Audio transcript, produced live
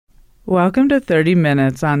Welcome to 30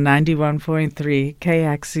 Minutes on 91.3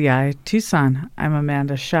 KXCI Tucson. I'm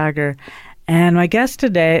Amanda Schager, and my guest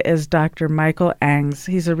today is Dr. Michael Engs.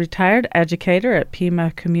 He's a retired educator at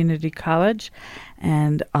Pima Community College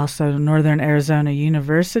and also Northern Arizona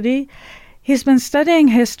University. He's been studying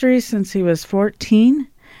history since he was 14.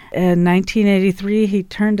 In 1983, he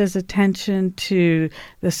turned his attention to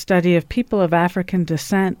the study of people of African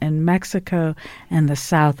descent in Mexico and the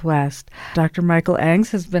Southwest. Dr. Michael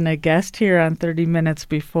Engs has been a guest here on 30 Minutes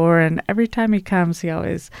before, and every time he comes, he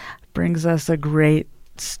always brings us a great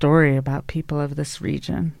story about people of this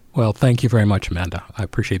region. Well, thank you very much, Amanda. I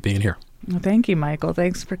appreciate being here. Well, thank you, Michael.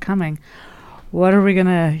 Thanks for coming. What are we going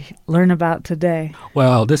to learn about today?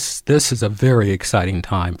 Well, this is a very exciting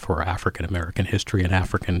time for African American history and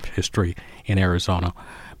African history in Arizona,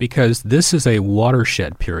 because this is a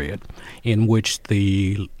watershed period in which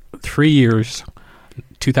the 3 years,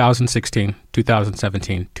 2016,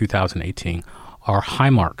 2017, 2018, are high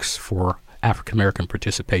marks for African American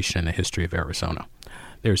participation in the history of Arizona.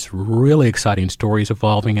 There's really exciting stories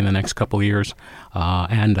evolving in the next couple of years,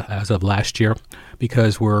 and as of last year,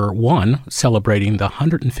 because we're, celebrating the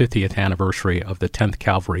 150th anniversary of the 10th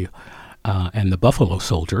Cavalry and the Buffalo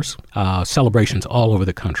Soldiers, celebrations all over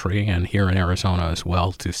the country and here in Arizona as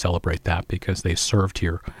well to celebrate that, because they served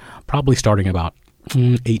here probably starting about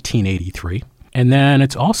 1883. And then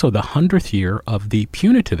it's also the 100th year of the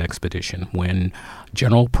Punitive Expedition, when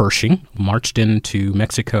General Pershing marched into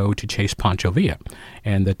Mexico to chase Pancho Villa,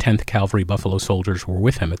 and the 10th Cavalry Buffalo Soldiers were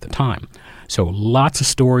with him at the time. So lots of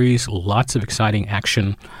stories, lots of exciting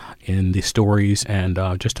action in the stories, and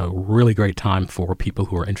just a really great time for people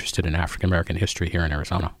who are interested in African American history here in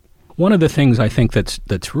Arizona. One of the things I think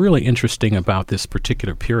that's really interesting about this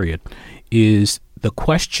particular period is the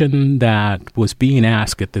question that was being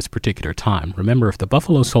asked at this particular time. Remember, if the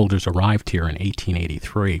Buffalo Soldiers arrived here in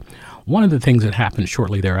 1883, one of the things that happened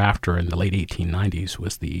shortly thereafter in the late 1890s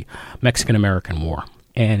was the Mexican-American War.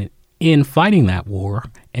 And in fighting that war,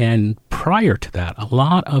 and prior to that, a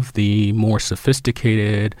lot of the more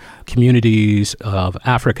sophisticated communities of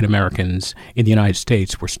African Americans in the United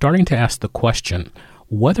States were starting to ask the question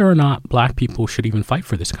whether or not black people should even fight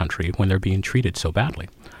for this country when they're being treated so badly.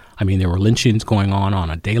 I mean, there were lynchings going on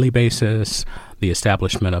a daily basis, the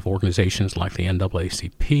establishment of organizations like the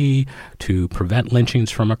NAACP to prevent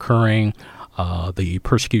lynchings from occurring, the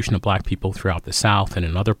persecution of black people throughout the South and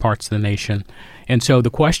in other parts of the nation. And so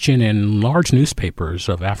the question in large newspapers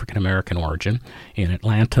of African American origin in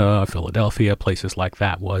Atlanta, Philadelphia, places like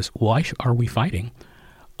that was, why are we fighting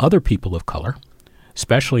other people of color,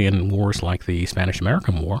 especially in wars like the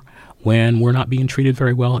Spanish-American War, when we're not being treated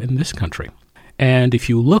very well in this country? And if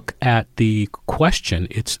you look at the question,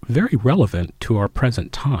 it's very relevant to our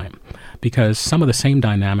present time, because some of the same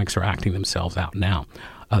dynamics are acting themselves out now.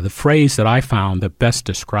 The phrase that I found that best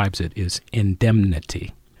describes it is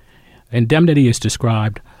indemnity. Indemnity is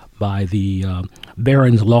described by the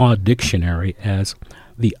Barron's Law Dictionary as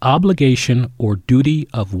the obligation or duty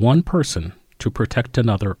of one person to protect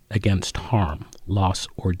another against harm, loss,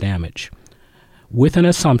 or damage, with an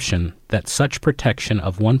assumption that such protection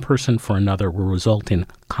of one person for another will result in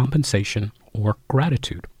compensation or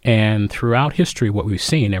gratitude. And throughout history, what we've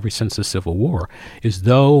seen ever since the Civil War is,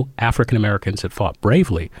 though African Americans had fought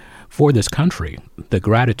bravely for this country, the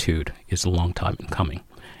gratitude is a long time in coming.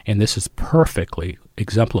 And this is perfectly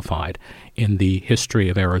exemplified in the history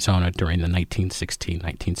of Arizona during the 1916,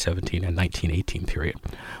 1917, and 1918 period,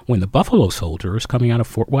 when the Buffalo Soldiers coming out of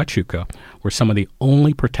Fort Huachuca were some of the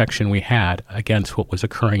only protection we had against what was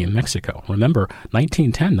occurring in Mexico. Remember,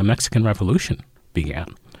 1910, the Mexican Revolution began.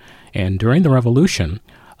 And during the Revolution,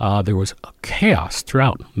 there was chaos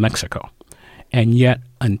throughout Mexico. And yet,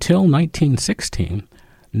 until 1916,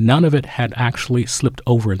 none of it had actually slipped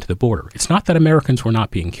over into the border. It's not that Americans were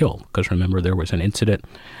not being killed, because remember, there was an incident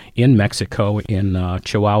in Mexico, in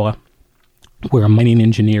Chihuahua, where mining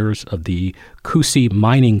engineers of the Cusi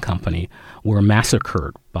Mining Company were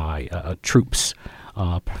massacred by troops,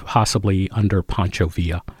 possibly under Pancho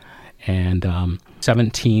Villa, and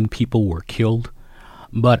 17 people were killed.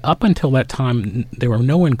 But up until that time, there were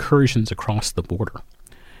no incursions across the border.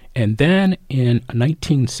 And then in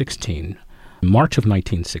 1916, March of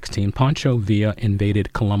 1916, Pancho Villa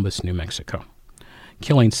invaded Columbus, New Mexico,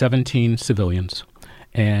 killing 17 civilians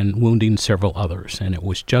and wounding several others. And it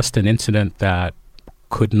was just an incident that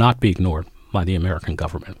could not be ignored by the American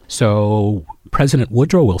government. So President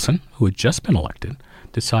Woodrow Wilson, who had just been elected,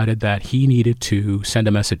 decided that he needed to send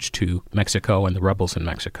a message to Mexico and the rebels in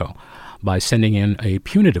Mexico by sending in a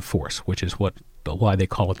punitive force, which is why they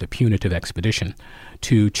call it the Punitive Expedition,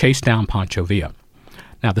 to chase down Pancho Villa.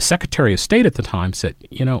 Now, the Secretary of State at the time said,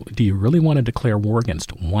 do you really want to declare war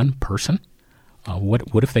against one person?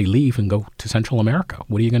 What if they leave and go to Central America?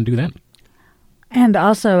 What are you going to do then? And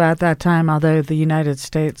also at that time, although the United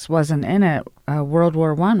States wasn't in it, World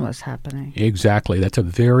War I was happening. Exactly. That's a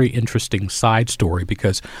very interesting side story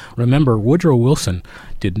because, remember, Woodrow Wilson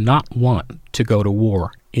did not want to go to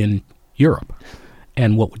war in Europe.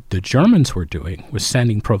 And what the Germans were doing was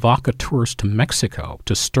sending provocateurs to Mexico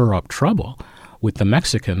to stir up trouble with the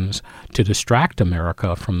Mexicans to distract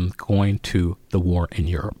America from going to the war in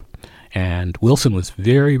Europe. And Wilson was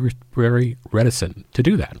very, very reticent to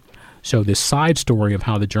do that. So this side story of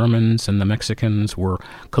how the Germans and the Mexicans were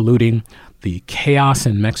colluding, the chaos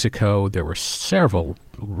in Mexico, there were several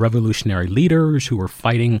revolutionary leaders who were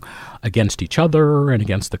fighting against each other and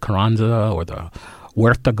against the Carranza or the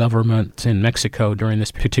Huerta government in Mexico during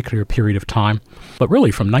this particular period of time. But really,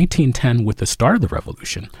 from 1910, with the start of the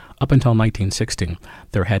revolution, up until 1916,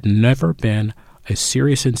 there had never been a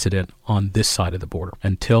serious incident on this side of the border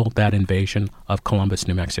until that invasion of Columbus,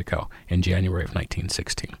 New Mexico in January of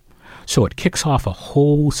 1916. So it kicks off a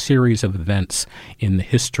whole series of events in the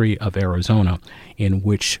history of Arizona in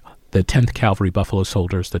which the 10th Cavalry Buffalo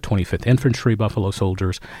Soldiers, the 25th Infantry Buffalo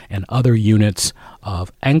Soldiers, and other units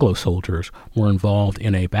of Anglo soldiers were involved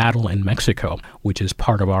in a battle in Mexico, which is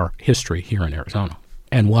part of our history here in Arizona.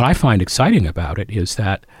 And what I find exciting about it is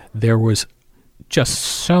that there was just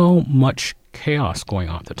so much chaos going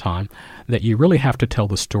on at the time that you really have to tell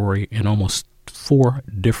the story in almost 4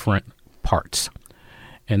 different parts.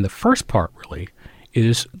 And the first part really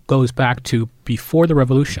goes back to before the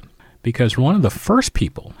revolution, because one of the first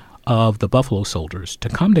people of the Buffalo Soldiers to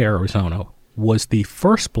come to Arizona was the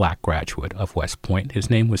first black graduate of West Point. His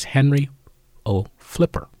name was Henry O.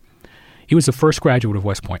 Flipper. He was the first graduate of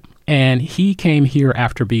West Point, and he came here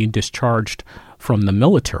after being discharged from the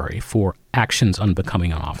military for actions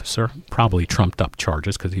unbecoming an officer, probably trumped-up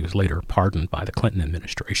charges because he was later pardoned by the Clinton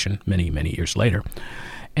administration many, many years later.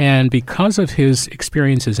 And because of his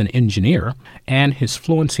experience as an engineer and his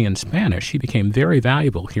fluency in Spanish, he became very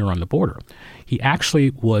valuable here on the border. He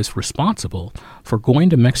actually was responsible for going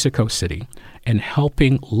to Mexico City and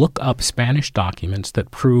helping look up Spanish documents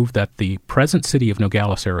that prove that the present city of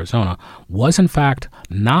Nogales, Arizona, was in fact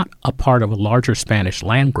not a part of a larger Spanish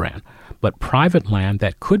land grant, but private land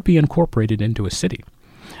that could be incorporated into a city.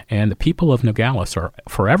 And the people of Nogales are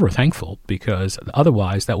forever thankful because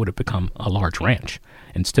otherwise that would have become a large ranch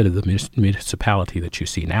instead of the municipality that you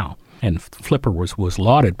see now. And Flipper was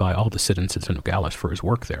lauded by all the citizens of Nogales for his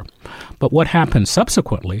work there. But what happened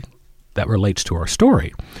subsequently that relates to our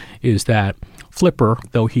story is that Flipper,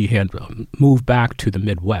 though he had moved back to the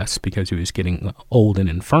Midwest because he was getting old and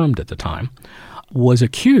infirmed at the time, was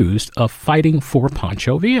accused of fighting for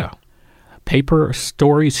Pancho Villa. Paper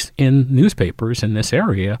stories in newspapers in this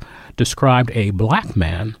area described a black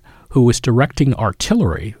man who was directing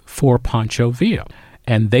artillery for Pancho Villa.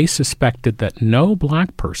 And they suspected that no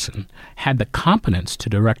black person had the competence to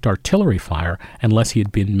direct artillery fire unless he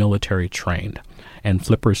had been military trained. And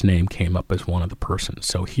Flipper's name came up as one of the persons.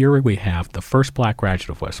 So here we have the first black graduate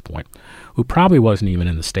of West Point, who probably wasn't even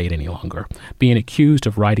in the state any longer, being accused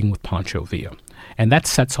of riding with Pancho Villa. And that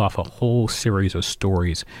sets off a whole series of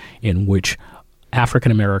stories in which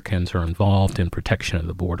African Americans are involved in protection of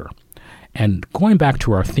the border. And going back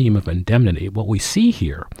to our theme of indemnity, what we see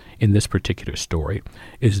here in this particular story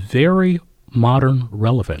is very modern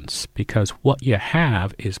relevance because what you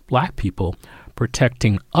have is black people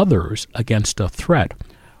protecting others against a threat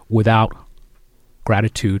without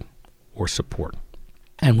gratitude or support.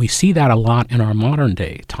 And we see that a lot in our modern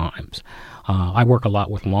day times. I work a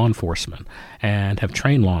lot with law enforcement and have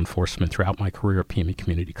trained law enforcement throughout my career at PME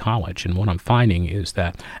Community College. And what I'm finding is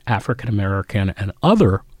that African American and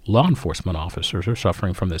other law enforcement officers are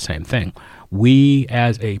suffering from the same thing. We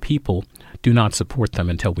as a people do not support them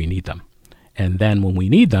until we need them. And then when we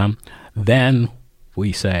need them, then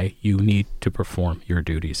we say you need to perform your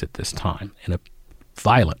duties at this time in a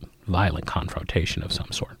violent confrontation of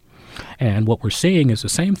some sort. And what we're seeing is the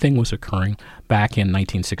same thing was occurring back in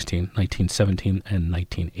 1916, 1917, and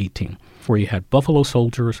 1918, where you had Buffalo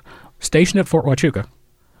Soldiers stationed at Fort Huachuca,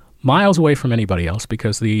 miles away from anybody else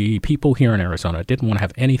because the people here in Arizona didn't want to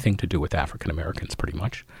have anything to do with African Americans pretty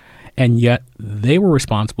much. And yet they were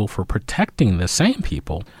responsible for protecting the same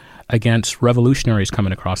people against revolutionaries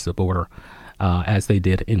coming across the border as they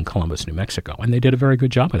did in Columbus, New Mexico. And they did a very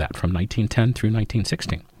good job of that from 1910 through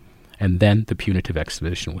 1916. And then the Punitive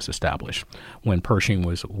Expedition was established when Pershing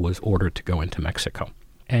was ordered to go into Mexico.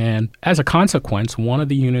 And as a consequence, one of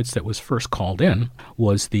the units that was first called in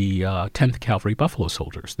was the 10th Cavalry Buffalo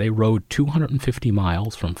Soldiers. They rode 250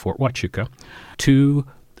 miles from Fort Huachuca to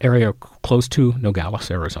area close to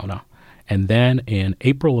Nogales, Arizona, and then in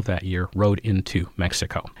April of that year rode into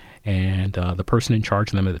Mexico. And the person in charge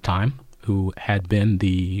of them at the time, who had been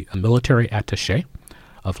the military attaché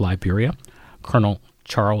of Liberia, Colonel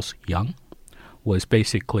Charles Young, was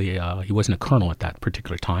basically, he wasn't a colonel at that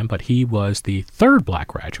particular time, but he was the third black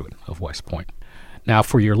graduate of West Point. Now,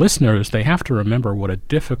 for your listeners, they have to remember what a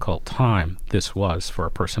difficult time this was for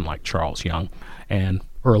a person like Charles Young, and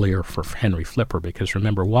earlier for Henry Flipper, because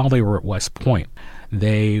remember, while they were at West Point,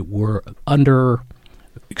 they were under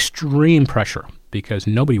extreme pressure because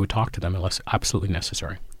nobody would talk to them unless absolutely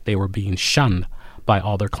necessary. They were being shunned by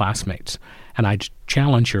all their classmates. And I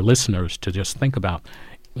challenge your listeners to just think about,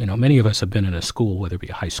 many of us have been in a school, whether it be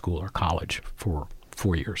a high school or college, for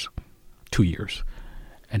 4 years, 2 years,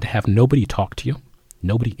 and to have nobody talk to you,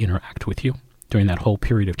 nobody interact with you during that whole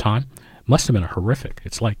period of time must have been horrific.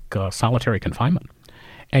 It's like solitary confinement.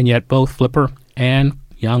 And yet both Flipper and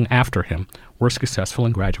Young after him were successful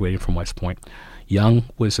in graduating from West Point. Young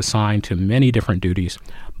was assigned to many different duties,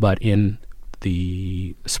 but in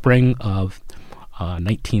the spring of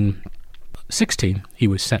 1916, he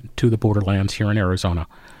was sent to the borderlands here in Arizona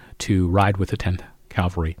to ride with the 10th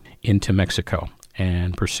Cavalry into Mexico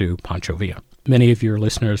and pursue Pancho Villa. Many of your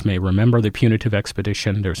listeners may remember the Punitive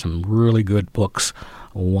Expedition. There's some really good books,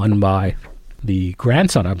 one by the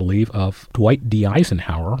grandson, I believe, of Dwight D.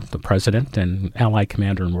 Eisenhower, the president and Allied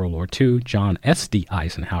commander in World War II, John S. D.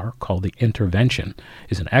 Eisenhower, called The Intervention,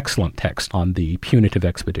 is an excellent text on the Punitive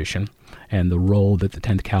Expedition and the role that the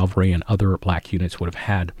 10th Cavalry and other black units would have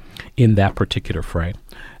had in that particular fray.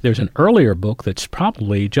 There's an earlier book that's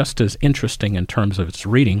probably just as interesting in terms of its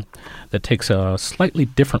reading that takes a slightly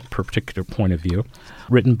different particular point of view,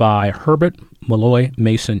 written by Herbert Malloy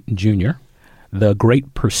Mason Jr., The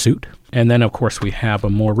Great Pursuit. And then, of course, we have a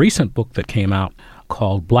more recent book that came out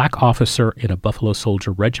called Black Officer in a Buffalo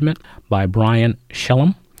Soldier Regiment by Brian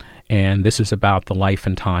Shellum. And this is about the life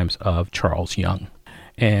and times of Charles Young.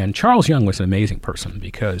 And Charles Young was an amazing person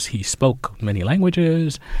because he spoke many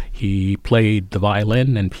languages. He played the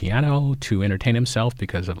violin and piano to entertain himself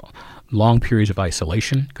because of long periods of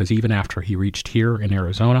isolation. Because even after he reached here in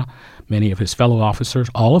Arizona, many of his fellow officers,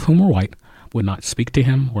 all of whom were white, would not speak to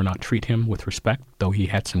him or not treat him with respect, though he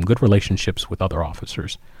had some good relationships with other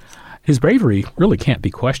officers. His bravery really can't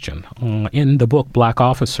be questioned. In the book Black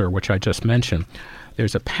Officer, which I just mentioned,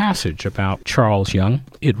 there's a passage about Charles Young.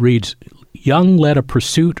 It reads, Young led a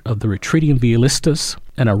pursuit of the retreating Villistas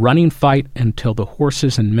and a running fight until the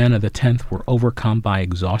horses and men of the 10th were overcome by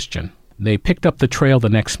exhaustion. They picked up the trail the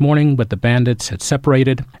next morning, but the bandits had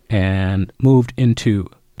separated and moved into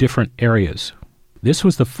different areas. This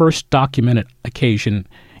was the first documented occasion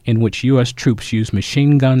in which U.S. troops used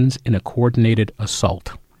machine guns in a coordinated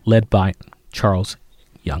assault, led by Charles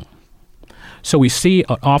Young. So we see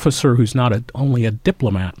an officer who's not only a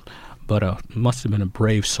diplomat, but must have been a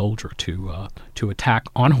brave soldier to attack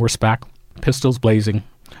on horseback, pistols blazing,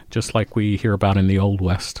 just like we hear about in the Old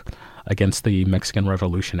West, against the Mexican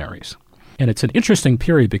revolutionaries. And it's an interesting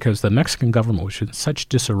period because the Mexican government was in such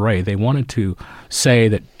disarray. They wanted to say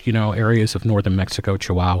that, areas of northern Mexico,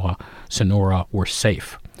 Chihuahua, Sonora were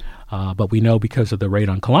safe. But we know because of the raid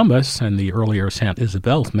on Columbus and the earlier San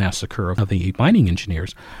Isabel massacre of the mining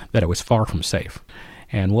engineers that it was far from safe.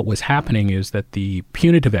 And what was happening is that the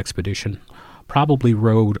Punitive Expedition probably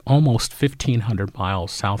rode almost 1,500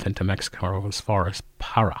 miles south into Mexico as far as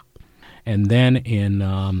Para. And then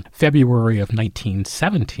in February of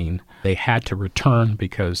 1917, they had to return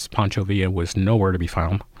because Pancho Villa was nowhere to be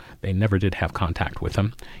found. They never did have contact with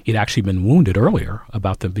him. He'd actually been wounded earlier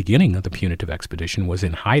about the beginning of the Punitive Expedition, was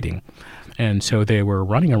in hiding. And so they were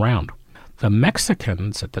running around. The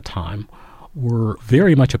Mexicans at the time were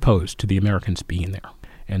very much opposed to the Americans being there.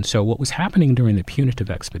 And so what was happening during the Punitive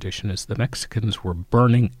Expedition is the Mexicans were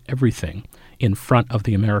burning everything in front of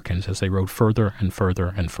the Americans as they rode further and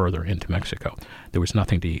further and further into Mexico. There was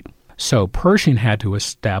nothing to eat. So Pershing had to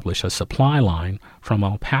establish a supply line from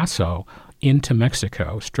El Paso into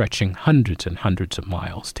Mexico, stretching hundreds and hundreds of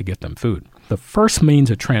miles to get them food. The first means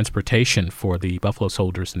of transportation for the Buffalo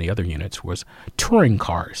Soldiers and the other units was touring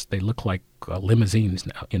cars. They look like limousines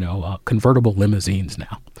now, convertible limousines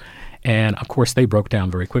now. And, of course, they broke down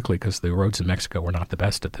very quickly because the roads in Mexico were not the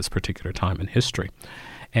best at this particular time in history.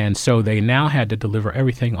 And so they now had to deliver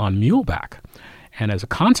everything on muleback. And as a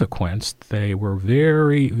consequence, they were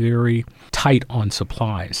very, very tight on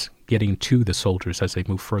supplies getting to the soldiers as they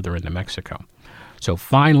moved further into Mexico. So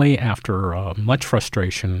finally, after much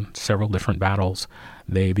frustration, several different battles,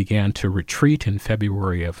 they began to retreat in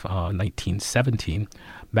February of 1917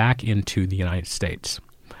 back into the United States.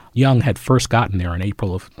 Young had first gotten there in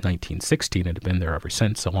April of 1916 and had been there ever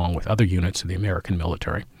since, along with other units of the American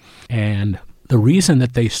military. And the reason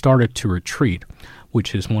that they started to retreat,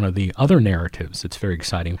 which is one of the other narratives that's very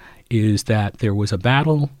exciting, is that there was a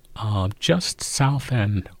battle just south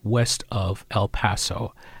and west of El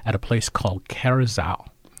Paso at a place called Carrizal.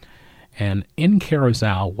 And in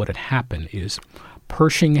Carrizal, what had happened is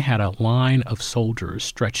Pershing had a line of soldiers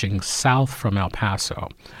stretching south from El Paso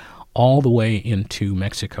all the way into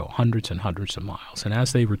Mexico, hundreds and hundreds of miles. And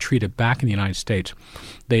as they retreated back in the United States,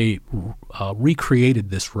 they recreated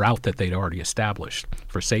this route that they'd already established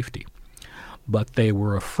for safety. But they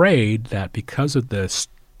were afraid that because of the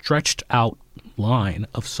stretched out line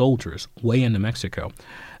of soldiers way into Mexico,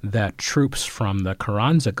 that troops from the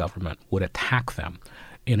Carranza government would attack them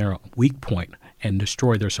in a weak point and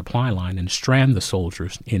destroy their supply line and strand the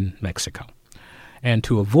soldiers in Mexico. And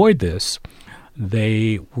to avoid this,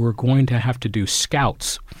 they were going to have to do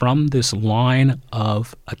scouts from this line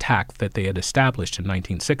of attack that they had established in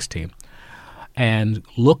 1916 and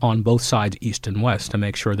look on both sides, east and west, to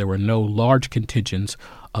make sure there were no large contingents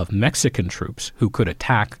of Mexican troops who could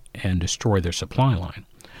attack and destroy their supply line.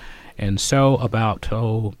 And so about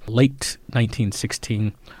late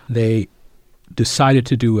 1916, they decided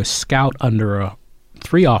to do a scout under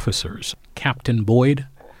three officers, Captain Boyd,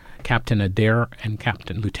 Captain Adair, and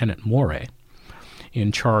Lieutenant Morey,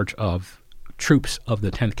 in charge of troops of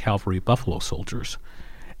the 10th Cavalry Buffalo Soldiers.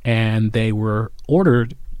 And they were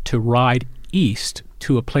ordered to ride east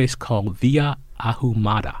to a place called Villa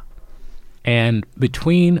Ahumada. And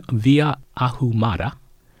between Villa Ahumada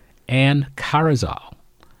and Carrizal,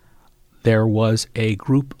 there was a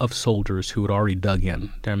group of soldiers who had already dug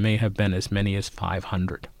in. There may have been as many as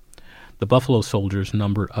 500. The Buffalo Soldiers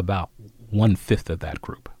numbered about 1/5 of that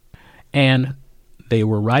group. And they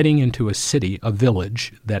were riding into a city, a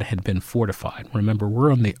village that had been fortified. Remember,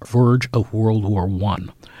 we're on the verge of World War I.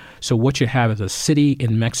 So what you have is a city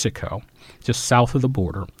in Mexico, just south of the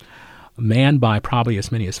border, manned by probably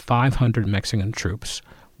as many as 500 Mexican troops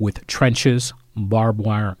with trenches, barbed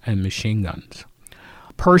wire, and machine guns.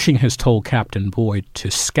 Pershing has told Captain Boyd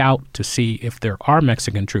to scout to see if there are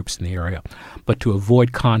Mexican troops in the area, but to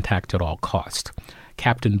avoid contact at all costs.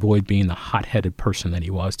 Captain Boyd, being the hot-headed person that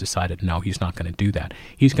he was, decided no, he's not going to do that.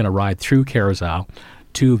 He's going to ride through Carrizal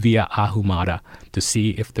to Villa Ahumada to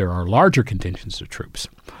see if there are larger contingents of troops.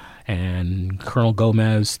 And Colonel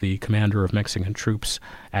Gomez, the commander of Mexican troops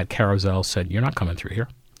at Carrizal, said, "You're not coming through here."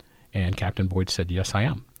 And Captain Boyd said, "Yes, I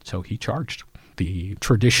am." So he charged. The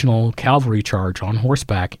traditional cavalry charge on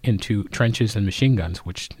horseback into trenches and machine guns,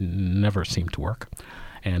 which never seemed to work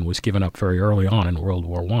and was given up very early on in World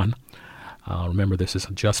War I. Remember, this is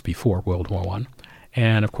just before World War I.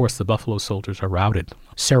 And, of course, the Buffalo Soldiers are routed.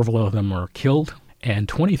 Several of them are killed, and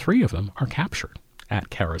 23 of them are captured at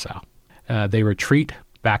Carrizal. They retreat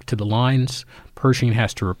back to the lines. Pershing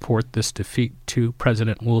has to report this defeat to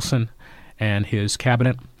President Wilson and his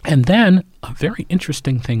cabinet. And then a very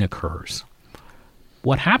interesting thing occurs.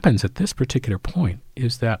 What happens at this particular point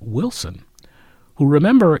is that Wilson, who,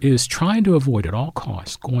 remember, is trying to avoid at all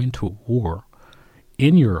costs going to war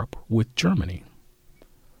in Europe with Germany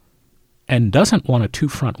and doesn't want a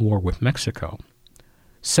two-front war with Mexico,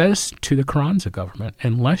 says to the Carranza government,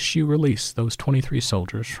 unless you release those 23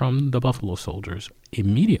 soldiers from the Buffalo Soldiers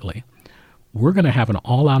immediately, we're going to have an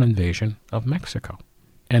all-out invasion of Mexico.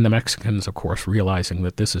 And the Mexicans, of course, realizing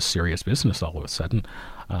that this is serious business all of a sudden,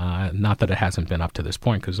 not that it hasn't been up to this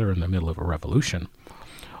point because they're in the middle of a revolution,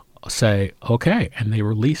 say, okay, and they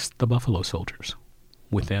release the Buffalo Soldiers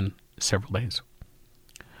within several days.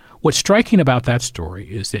 What's striking about that story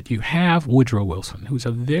is that you have Woodrow Wilson, who's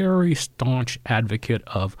a very staunch advocate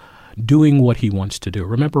of doing what he wants to do.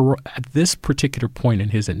 Remember, at this particular point in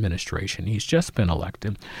his administration, he's just been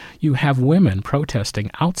elected, you have women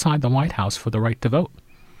protesting outside the White House for the right to vote.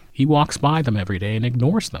 He walks by them every day and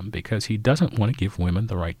ignores them because he doesn't want to give women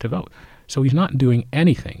the right to vote. So he's not doing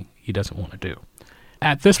anything he doesn't want to do.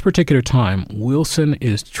 At this particular time, Wilson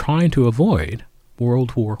is trying to avoid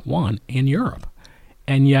World War I in Europe.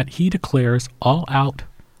 And yet he declares all-out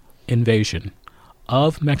invasion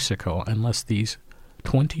of Mexico unless these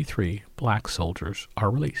 23 black soldiers are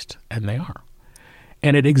released, and they are.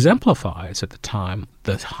 And it exemplifies at the time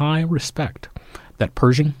the high respect that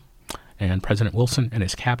Pershing and President Wilson and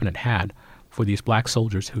his cabinet had for these black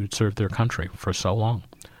soldiers who had served their country for so long.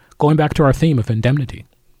 Going back to our theme of indemnity,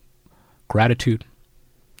 gratitude,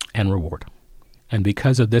 and reward. And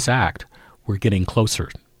because of this act, we're getting closer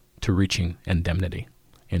to reaching indemnity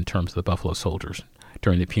in terms of the Buffalo Soldiers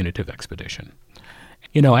during the Punitive Expedition.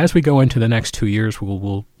 As we go into the next 2 years,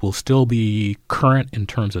 we'll still be current in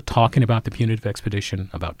terms of talking about the Punitive Expedition,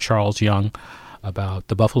 about Charles Young, about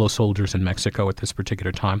the Buffalo Soldiers in Mexico at this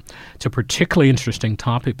particular time. It's a particularly interesting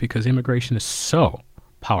topic because immigration is so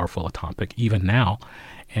powerful a topic even now.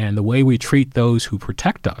 And the way we treat those who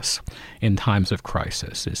protect us in times of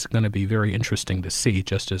crisis is going to be very interesting to see,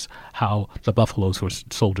 just as how the Buffalo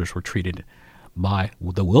Soldiers were treated by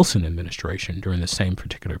the Wilson administration during the same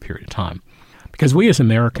particular period of time. Because we as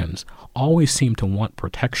Americans always seem to want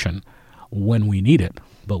protection when we need it,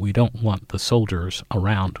 but we don't want the soldiers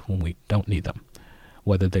around when we don't need them.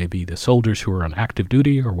 Whether they be the soldiers who are on active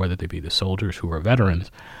duty or whether they be the soldiers who are veterans,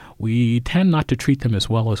 we tend not to treat them as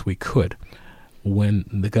well as we could when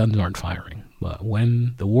the guns aren't firing. But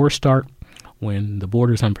when the wars start, when the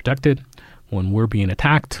border's unprotected, when we're being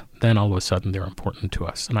attacked, then all of a sudden they're important to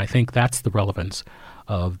us. And I think that's the relevance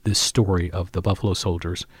of this story of the Buffalo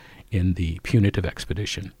Soldiers in the Punitive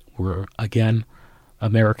Expedition. We're, again,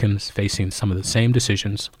 Americans facing some of the same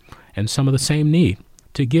decisions and some of the same need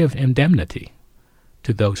to give indemnity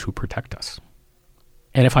to those who protect us.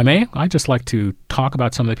 And if I may, I'd just like to talk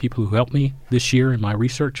about some of the people who helped me this year in my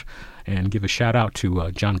research and give a shout out to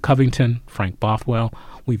John Covington, Frank Bothwell.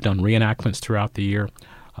 We've done reenactments throughout the year.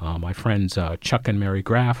 My friends Chuck and Mary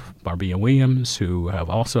Graff, Barbia Williams, who have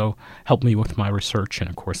also helped me with my research, and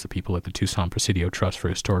of course the people at the Tucson Presidio Trust for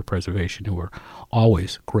Historic Preservation, who are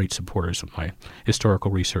always great supporters of my historical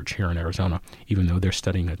research here in Arizona, even though they're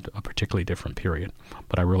studying a particularly different period.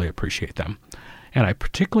 But I really appreciate them. And I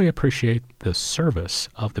particularly appreciate the service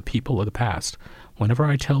of the people of the past. Whenever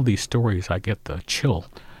I tell these stories, I get the chill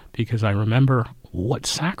because I remember what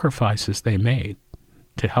sacrifices they made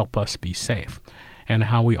to help us be safe and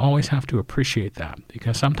how we always have to appreciate that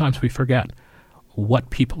because sometimes we forget what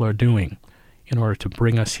people are doing in order to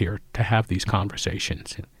bring us here to have these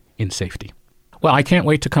conversations in safety. Well, I can't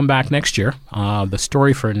wait to come back next year. The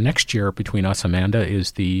story for next year between us, Amanda,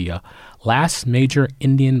 is the last major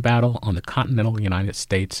Indian battle on the continental United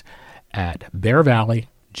States at Bear Valley,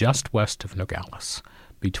 just west of Nogales,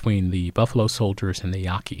 between the Buffalo Soldiers and the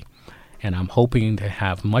Yaqui. And I'm hoping to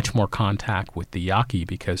have much more contact with the Yaqui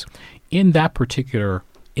because in that particular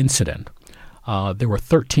incident, there were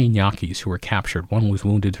 13 Yaquis who were captured. One was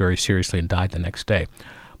wounded very seriously and died the next day.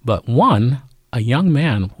 But one, a young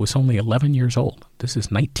man, was only 11 years old. This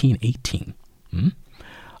is 1918.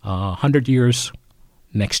 100 years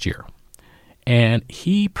next year. And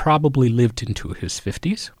he probably lived into his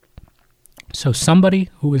 50s. So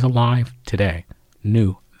somebody who is alive today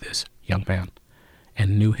knew this young man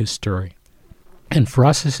and knew his story. And for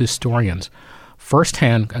us as historians,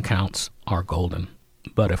 first-hand accounts are golden.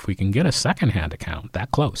 But if we can get a second-hand account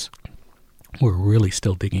that close, we're really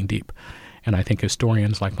still digging deep. And I think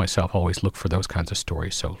historians like myself always look for those kinds of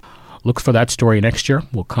stories. So look for that story next year.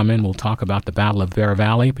 We'll come in, we'll talk about the Battle of Bear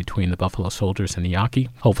Valley between the Buffalo Soldiers and the Yaqui.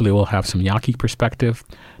 Hopefully we'll have some Yaqui perspective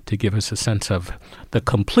to give us a sense of the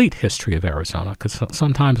complete history of Arizona, because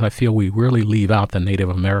sometimes I feel we really leave out the Native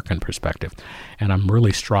American perspective. And I'm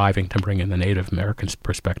really striving to bring in the Native American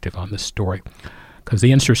perspective on this story. Because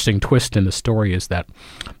the interesting twist in the story is that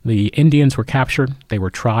the Indians were captured. They were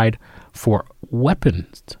tried for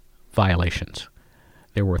weapons violations.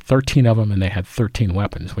 There were 13 of them, and they had 13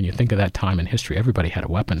 weapons. When you think of that time in history, everybody had a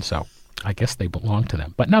weapon, so I guess they belonged to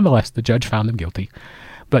them. But nonetheless, the judge found them guilty,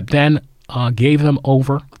 but then gave them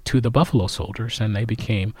over to the Buffalo Soldiers, and they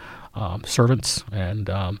became servants and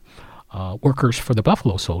workers for the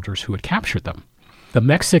Buffalo Soldiers who had captured them. The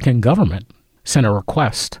Mexican government sent a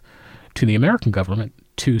request to the American government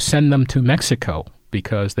to send them to Mexico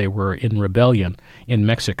because they were in rebellion in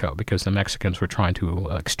Mexico because the Mexicans were trying to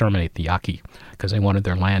exterminate the Yaqui because they wanted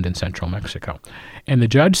their land in central Mexico. And the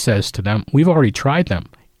judge says to them, we've already tried them.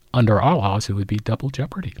 Under our laws, it would be double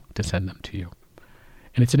jeopardy to send them to you.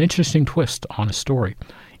 And it's an interesting twist on a story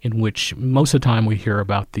in which most of the time we hear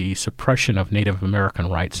about the suppression of Native American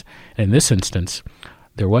rights. And in this instance,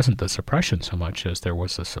 there wasn't the suppression so much as there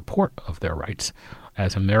was the support of their rights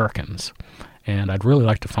as Americans. And I'd really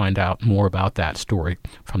like to find out more about that story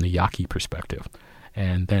from the Yaqui perspective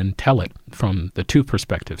and then tell it from the two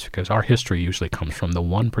perspectives, because our history usually comes from the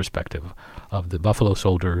one perspective of the Buffalo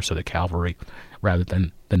Soldiers or the cavalry rather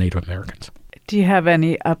than the Native Americans. Do you have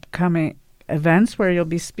any upcoming events where you'll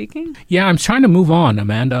be speaking? Yeah, I'm trying to move on,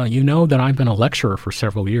 Amanda. You know that I've been a lecturer for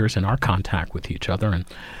several years in our contact with each other, and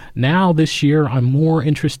now this year I'm more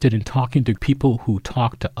interested in talking to people who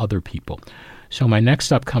talk to other people. So my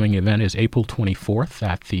next upcoming event is April 24th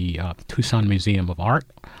at the Tucson Museum of Art.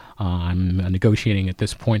 I'm negotiating at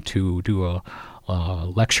this point to do a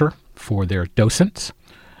lecture for their docents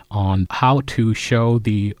on how to show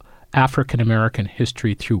the African American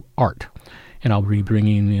history through art. And I'll be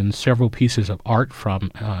bringing in several pieces of art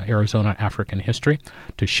from Arizona African history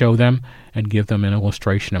to show them and give them an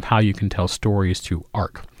illustration of how you can tell stories through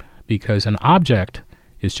art. Because an object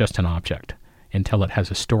is just an object until it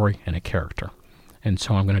has a story and a character. And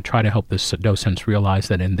so I'm going to try to help the docents realize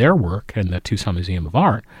that in their work in the Tucson Museum of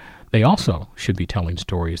Art, they also should be telling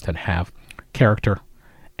stories that have character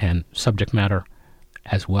and subject matter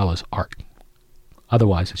as well as art.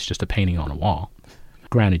 Otherwise, it's just a painting on a wall.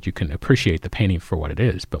 Granted, you can appreciate the painting for what it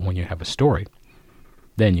is, but when you have a story,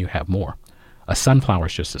 then you have more. A sunflower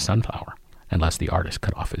is just a sunflower, unless the artist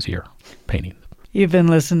cut off his ear painting. You've been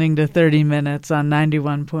listening to 30 Minutes on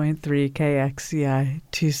 91.3 KXCI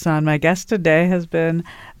Tucson. My guest today has been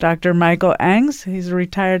Dr. Michael Engs. He's a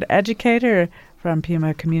retired educator from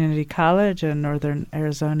Pima Community College and Northern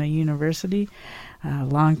Arizona University, a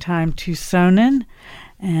longtime Tucsonan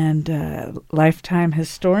and lifetime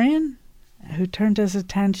historian who turned his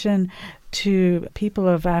attention to people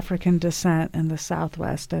of African descent in the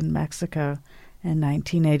Southwest and Mexico in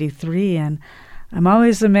 1983. And I'm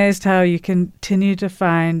always amazed how you continue to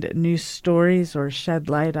find new stories or shed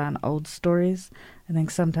light on old stories. I think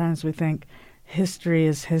sometimes we think history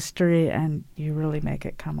is history, and you really make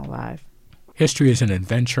it come alive. History is an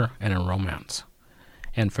adventure and a romance.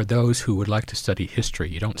 And for those who would like to study history,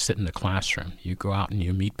 you don't sit in the classroom. You go out and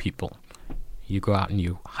you meet people. You go out and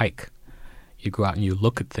you hike. You go out and you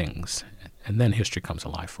look at things, and then history comes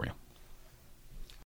alive for you.